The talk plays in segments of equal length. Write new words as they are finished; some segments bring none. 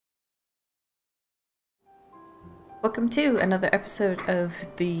Welcome to another episode of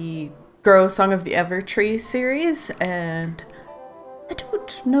the Grow Song of the Evertree series, and I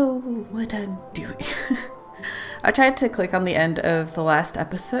don't know what I'm doing. I tried to click on the end of the last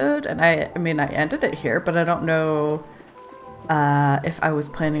episode, and I ended it here, but I don't know if I was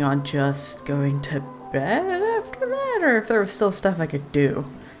planning on just going to bed after that, or if there was still stuff I could do.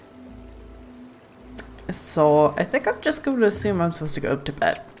 So I think I'm just going to assume I'm supposed to go to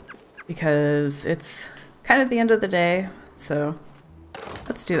bed, because it's kind of the end of the day, so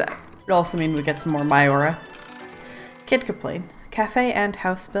let's do that. It'll also mean we get some more Myora. Kid complain. Cafe and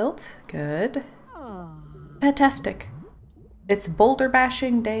house built. Good. Fantastic. It's boulder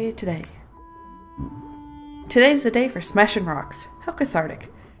bashing day today. Today's the day for smashing rocks. How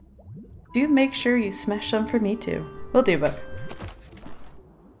cathartic. Do make sure you smash some for me too. Will do, book.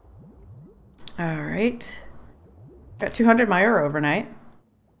 Alright. Got 200 Myora overnight.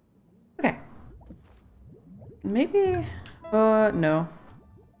 Okay. Maybe, no.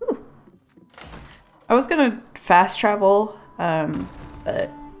 Ooh. I was gonna fast travel, but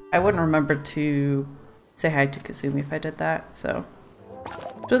I wouldn't remember to say hi to Kasumi if I did that, so.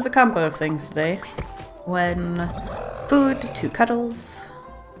 It was a combo of things today. One food, 2 cuddles.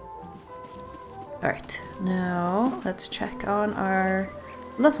 Alright, now let's check on our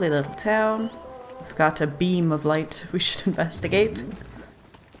lovely little town. We've got a beam of light we should investigate.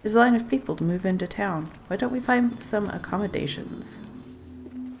 There's a line of people to move into town. Why don't we find some accommodations?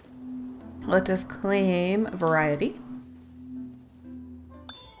 Let us claim variety.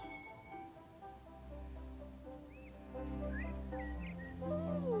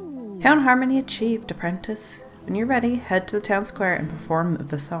 Town harmony achieved, apprentice. When you're ready, head to the town square and perform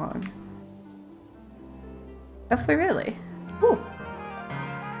the song. Have we really? Ooh.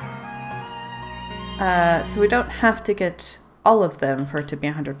 So we don't have to get all of them for it to be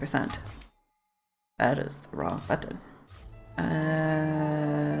 100%. That is the wrong button.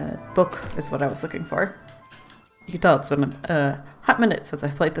 Book is what I was looking for. You can tell it's been a hot minute since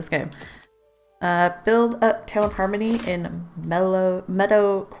I've played this game. Build up town harmony in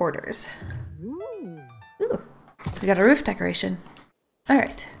meadow quarters. Ooh, we got a roof decoration.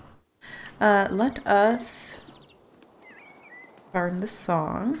 Alright. Let us farm this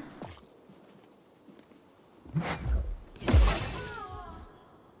song.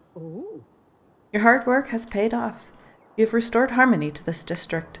 Ooh. Your hard work has paid off. You've restored harmony to this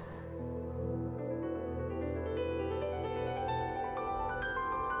district.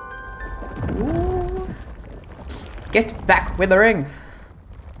 Ooh. Get back, withering!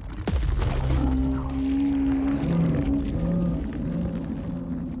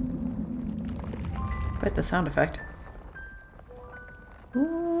 Quite the sound effect.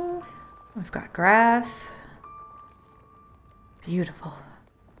 Ooh. We've got grass. Beautiful.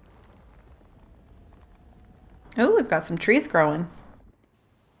 Oh, we've got some trees growing.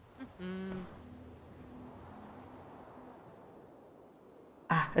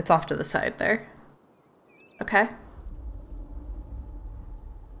 Ah, it's off to the side there. Okay.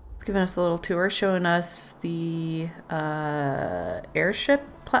 It's giving us a little tour, showing us the airship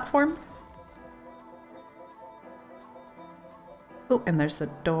platform. Oh, and there's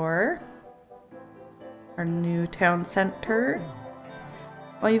the door. Our new town center.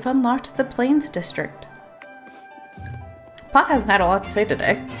 Well, you've unlocked the Plains District. Pot hasn't had a lot to say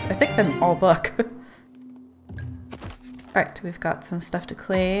today. It's, I think, been all book. Alright, we've got some stuff to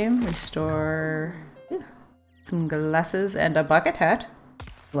claim. Restore some glasses and a bucket hat.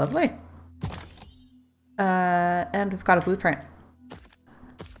 Lovely. And we've got a blueprint.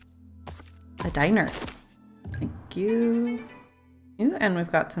 A diner. Thank you. And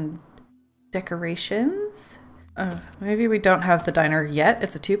we've got some decorations. Maybe we don't have the diner yet.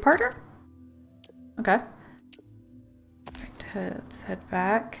 It's a 2-parter? Okay. Right, let's head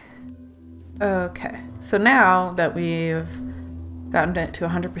back. Okay, so now that we've gotten it to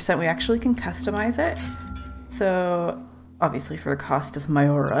 100%, we actually can customize it. So, obviously for the cost of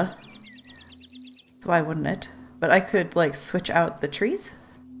Myora. So why wouldn't it? But I could, like, switch out the trees.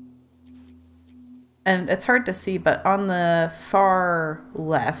 And it's hard to see, but on the far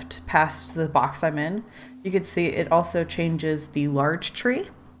left, past the box I'm in, you can see it also changes the large tree.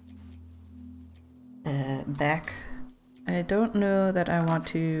 Back. I don't know that I want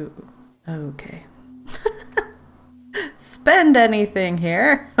to... Okay. Spend anything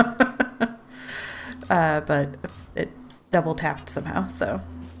here. But it double tapped somehow, so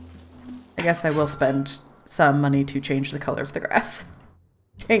I guess I will spend some money to change the color of the grass.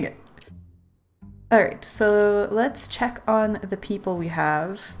 Dang it. Alright, so let's check on the people we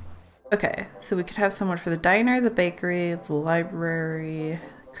have. Okay, so we could have someone for the diner, the bakery, the library,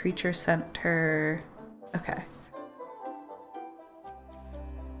 creature center. Okay.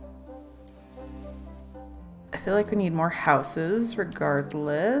 feel like we need more houses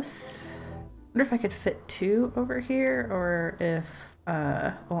regardless. I wonder if I could fit 2 over here or if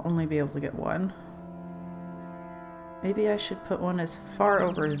we'll only be able to get 1. Maybe I should put 1 as far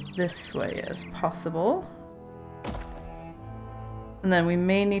over this way as possible. And then we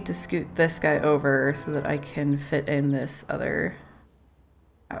may need to scoot this guy over so that I can fit in this other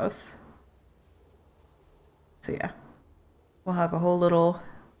house. So yeah, we'll have a whole little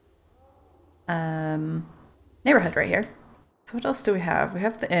neighborhood right here. So what else do we have? We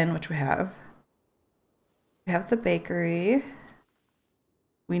have the inn, which we have. We have the bakery.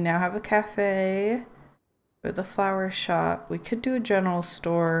 We now have a cafe. We have the flower shop. We could do a general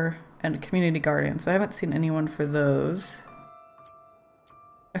store and community gardens, but I haven't seen anyone for those.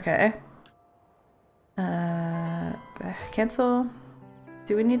 Okay. Cancel.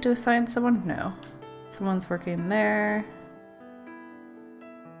 Do we need to assign someone? No. Someone's working there.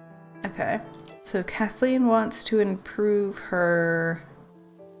 Okay. So Kathleen wants to improve her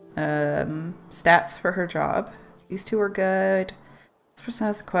stats for her job. These 2 are good. This person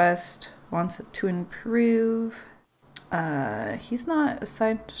has a quest. Wants it to improve. He's not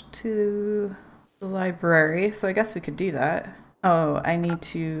assigned to the library, so I guess we could do that. Oh, I need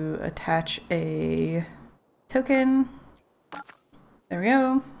to attach a token. There we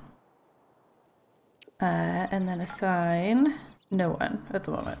go. And then assign no one at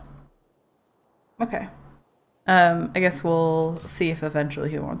the moment. Okay. I guess we'll see if eventually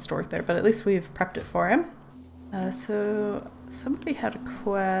he wants to work there, but at least we've prepped it for him. So somebody had a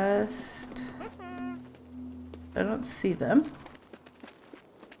quest. I don't see them.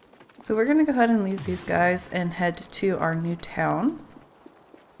 So we're gonna go ahead and leave these guys and head to our new town.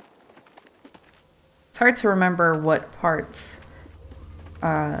 It's hard to remember what parts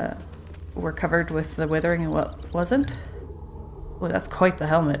were covered with the withering and what wasn't. Oh, that's quite the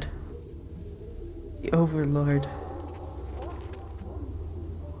helmet. The Overlord.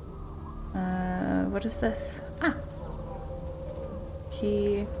 What is this? Ah!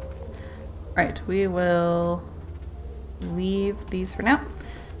 Key. Right, we will leave these for now.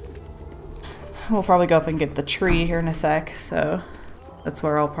 We'll probably go up and get the tree here in a sec, so that's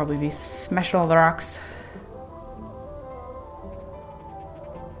where I'll probably be smashing all the rocks.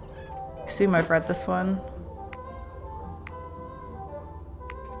 I assume I've read this one.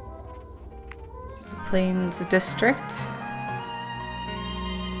 Plains District.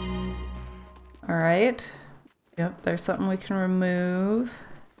 Alright. Yep, there's something we can remove.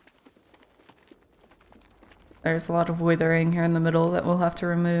 There's a lot of withering here in the middle that we'll have to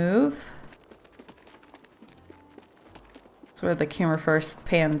remove. That's where the camera first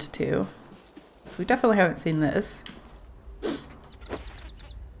panned to. So we definitely haven't seen this.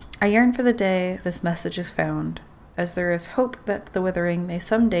 I yearn for the day this message is found, as there is hope that the withering may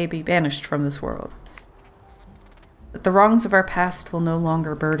someday be banished from this world. That the wrongs of our past will no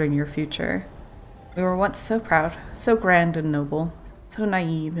longer burden your future. We were once so proud, so grand and noble, so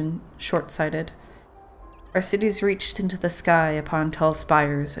naive and short-sighted. Our cities reached into the sky upon tall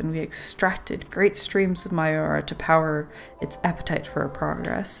spires, and we extracted great streams of Mayora to power its appetite for our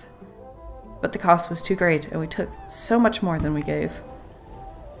progress. But the cost was too great, and we took so much more than we gave.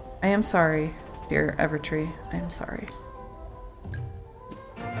 I am sorry, dear Evertree. I am sorry.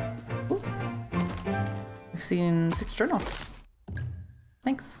 Ooh. We've seen 6 journals.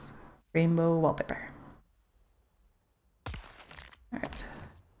 Thanks. Rainbow wallpaper. Alright.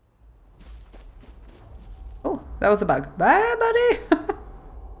 Oh, that was a bug. Bye, buddy!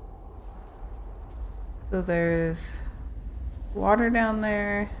 So there's water down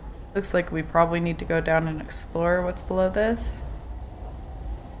there. Looks like we probably need to go down and explore what's below this.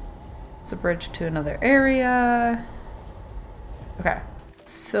 It's a bridge to another area. Okay,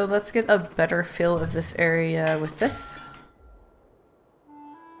 so let's get a better feel of this area with this.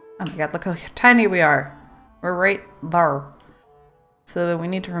 Oh my god, look how tiny we are. We're right there. So we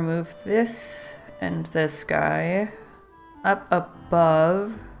need to remove this and this guy. Up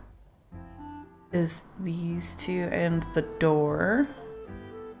above is these 2 and the door.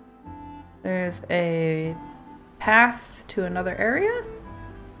 There's a path to another area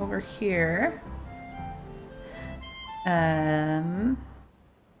over here. And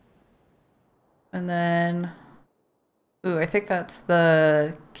then, ooh, I think that's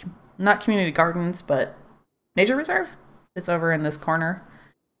the, not community gardens, but nature reserve. It's over in this corner.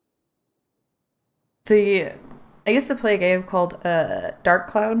 I used to play a game called Dark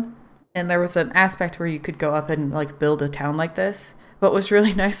Cloud, and there was an aspect where you could go up and like build a town like this. What was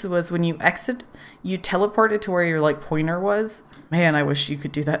really nice was when you exit, you teleported to where your like pointer was. Man, I wish you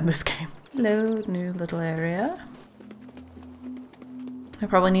could do that in this game. Hello, new little area. I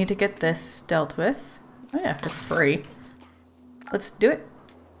probably need to get this dealt with. Oh yeah, it's free. Let's do it.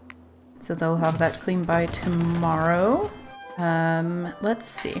 So they'll have that clean by tomorrow. Let's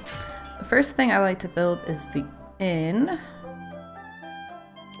see. The first thing I like to build is the inn.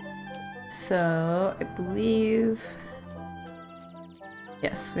 So I believe,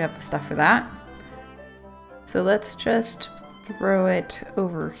 yes, we have the stuff for that. So let's just throw it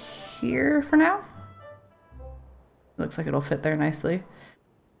over here for now. Looks like it'll fit there nicely.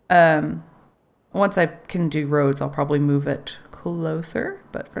 Once I can do roads, I'll probably move it closer,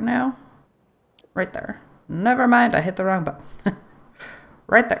 but for now, right there. Never mind, I hit the wrong button.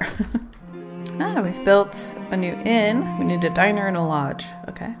 Right there. Ah, we've built a new inn. We need a diner and a lodge.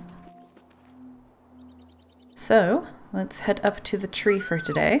 Okay. So, let's head up to the tree for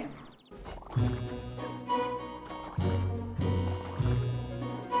today.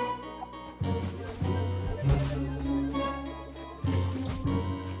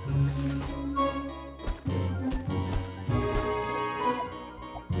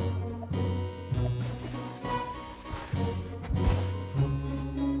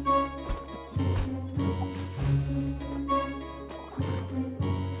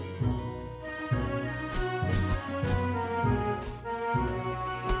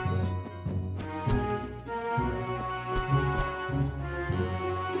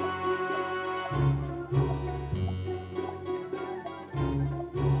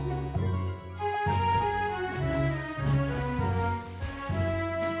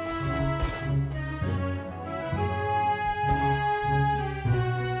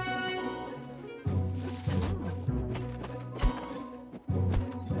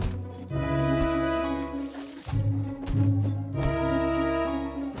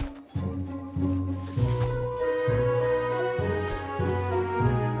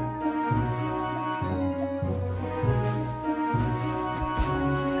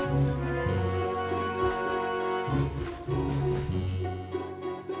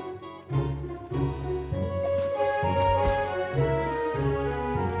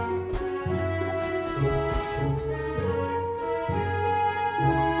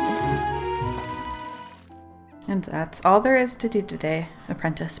 And that's all there is to do today,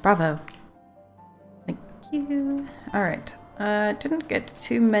 apprentice. Bravo. Thank you. Alright. Didn't get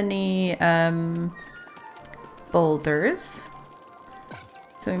too many boulders.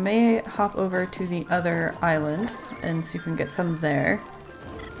 So we may hop over to the other island and see if we can get some there.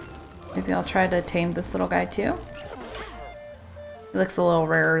 Maybe I'll try to tame this little guy too. It looks a little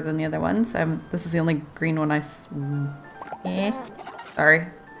rarer than the other ones. This is the only green one sorry.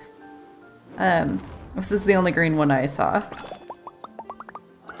 This is the only green one I saw.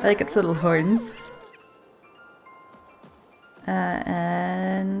 I like its little horns.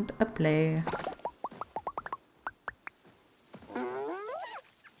 And a play.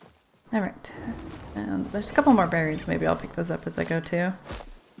 Alright. And there's a couple more berries. Maybe I'll pick those up as I go too.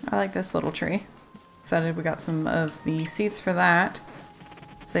 I like this little tree. Excited we got some of the seeds for that.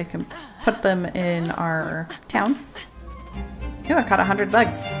 So I can put them in our town. Ooh, I caught 100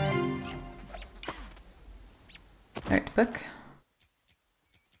 bugs. Alright, book.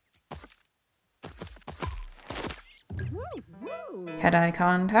 Head eye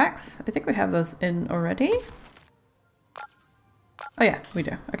contacts. I think we have those in already. Oh yeah, we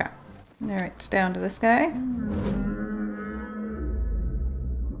do. Okay. Alright, down to this guy.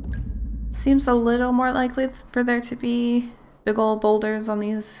 Seems a little more likely for there to be big old boulders on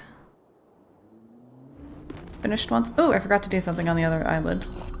these finished ones. Oh, I forgot to do something on the other island.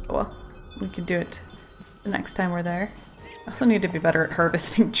 Oh, well, we can do it the next time we're there. I also need to be better at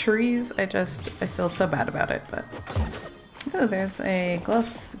harvesting trees. I feel so bad about it, but... Oh, there's a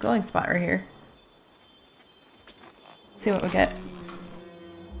glowing spot right here. Let's see what we get.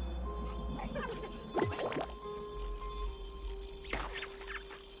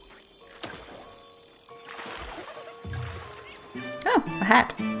 Oh, a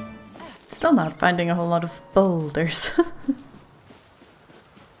hat. Still not finding a whole lot of boulders.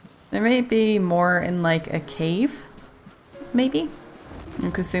 There may be more in like a cave, maybe?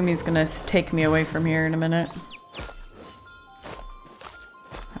 And Kusumi's gonna take me away from here in a minute.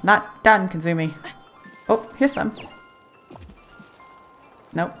 I'm not done, Kazumi. Oh, here's some.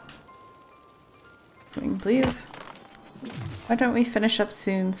 Nope. Swing, please. Why don't we finish up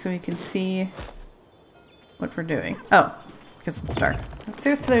soon so we can see what we're doing? Oh, because it's dark. Let's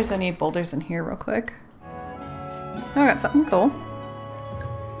see if there's any boulders in here real quick. Oh, I got something cool.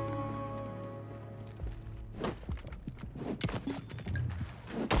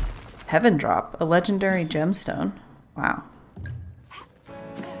 Heaven Drop, a legendary gemstone. Wow.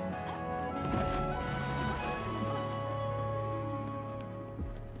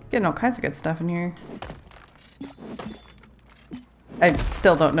 Getting all kinds of good stuff in here. I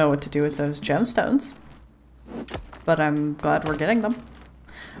still don't know what to do with those gemstones, but I'm glad we're getting them.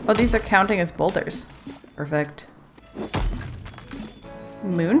 Oh, these are counting as boulders. Perfect.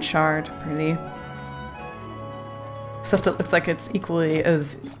 Moon shard, pretty. Except it looks like it's equally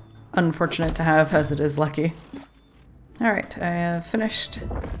as unfortunate to have as it is lucky. Alright, I have finished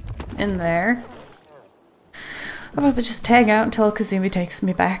in there. I'm gonna just hang out until Kazumi takes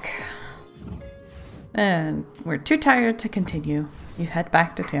me back. And we're too tired to continue. You head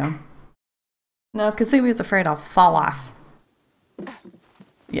back to town. No, Kazumi's afraid I'll fall off.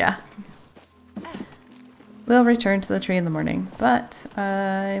 Yeah. We'll return to the tree in the morning, but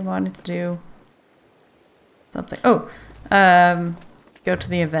I wanted to do something. Oh, go to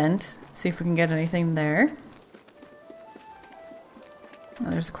the event, see if we can get anything there. Oh,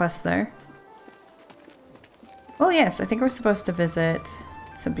 there's a quest there. Oh yes, I think we're supposed to visit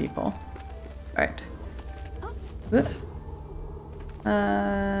some people. Right.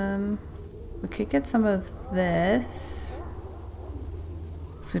 We could get some of this.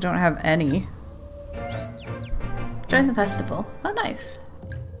 So we don't have any. Join the festival. Oh, nice.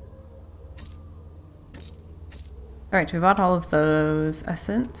 Alright, we bought all of those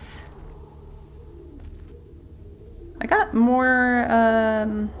essence. I got more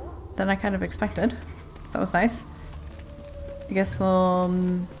than I kind of expected. That was nice. I guess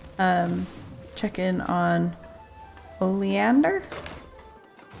we'll check in on Oleander?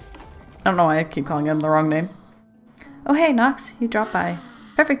 I don't know why I keep calling him the wrong name. Oh hey Nox, you dropped by.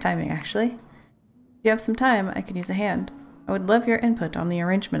 Perfect timing actually. If you have some time, I could use a hand. I would love your input on the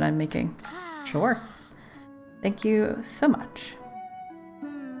arrangement I'm making. Sure. Thank you so much.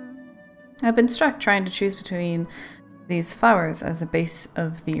 I've been struck trying to choose between these flowers as a base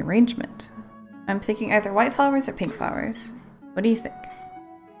of the arrangement. I'm thinking either white flowers or pink flowers. What do you think?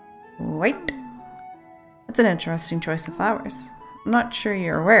 White? That's an interesting choice of flowers. I'm not sure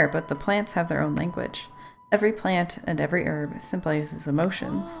you're aware, but the plants have their own language. Every plant and every herb symbolizes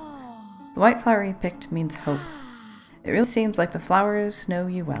emotions. The white flower you picked means hope. It really seems like the flowers know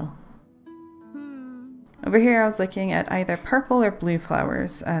you well. Over here I was looking at either purple or blue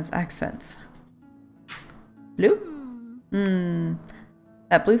flowers as accents. Blue?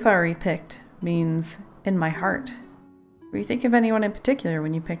 That blue flower you picked means in my heart. Were you think of anyone in particular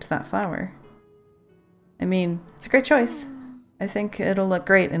when you picked that flower? I mean, it's a great choice. I think it'll look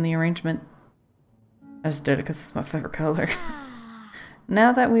great in the arrangement. I just did it because it's my favorite color.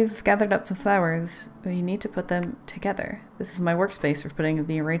 Now that we've gathered up some flowers, we need to put them together. This is my workspace for putting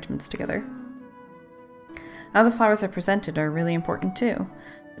the arrangements together. How the flowers are presented are really important too.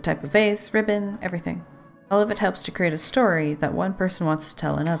 The type of vase, ribbon, everything. All of it helps to create a story that one person wants to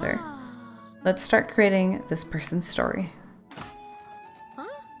tell another. Let's start creating this person's story.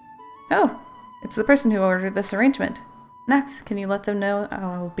 Oh, it's the person who ordered this arrangement. Nox, can you let them know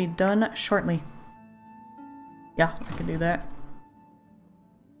I'll be done shortly? Yeah, I can do that.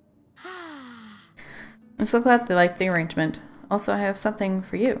 I'm so glad they liked the arrangement. Also, I have something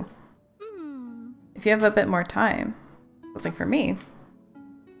for you. If you have a bit more time. Something for me.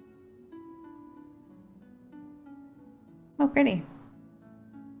 Oh, pretty.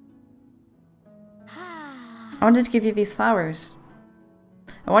 I wanted to give you these flowers.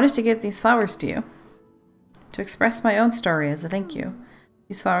 I wanted to give these flowers to you. To express my own story as a thank you.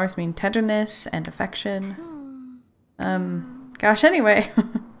 These flowers mean tenderness and affection. Gosh, anyway.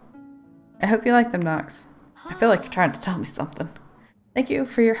 I hope you like them, Nox. I feel like you're trying to tell me something. Thank you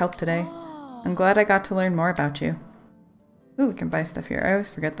for your help today. I'm glad I got to learn more about you. Ooh, we can buy stuff here. I always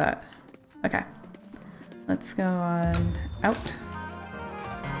forget that. Okay. Let's go on out.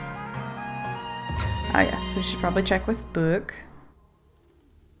 Ah yes, we should probably check with Book.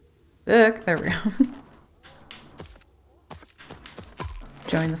 Book, there we go.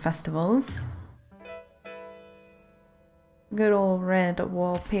 Join the festivals. Good old red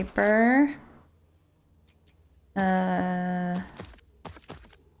wallpaper.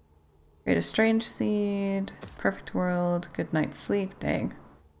 Create a strange seed. Perfect world. Good night's sleep. Dang.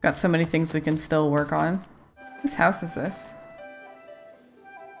 Got so many things we can still work on. Whose house is this?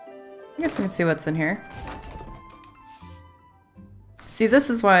 I guess we can see what's in here. See, this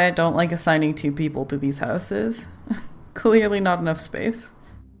is why I don't like assigning 2 people to these houses. Clearly not enough space.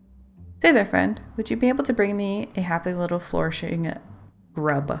 Say there, friend. Would you be able to bring me a happy little flourishing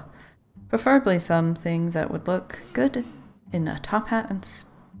grub? Preferably something that would look good in a top hat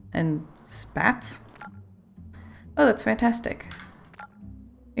and spats. Oh, that's fantastic.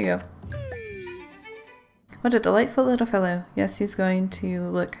 Here you go. What a delightful little fellow. Yes, he's going to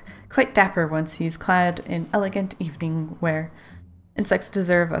look quite dapper once he's clad in elegant evening wear. Insects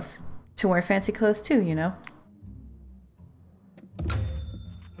deserve to wear fancy clothes too, you know.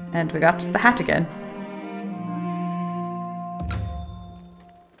 And we got the hat again.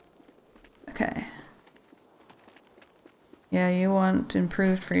 Okay. Yeah, you want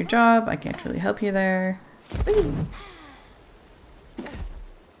improved for your job. I can't really help you there. Whee!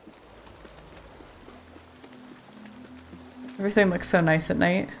 Everything looks so nice at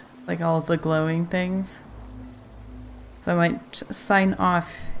night. Like all of the glowing things. So I might sign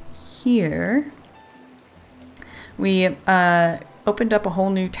off here. We opened up a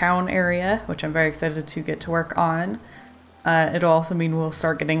whole new town area, which I'm very excited to get to work on. It'll also mean we'll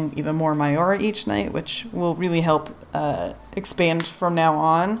start getting even more Mayora each night, which will really help expand from now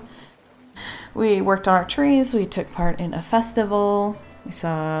on. We worked on our trees, we took part in a festival, we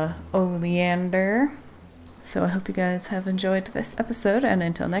saw oleander. So I hope you guys have enjoyed this episode, and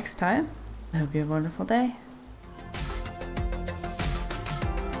until next time, I hope you have a wonderful day.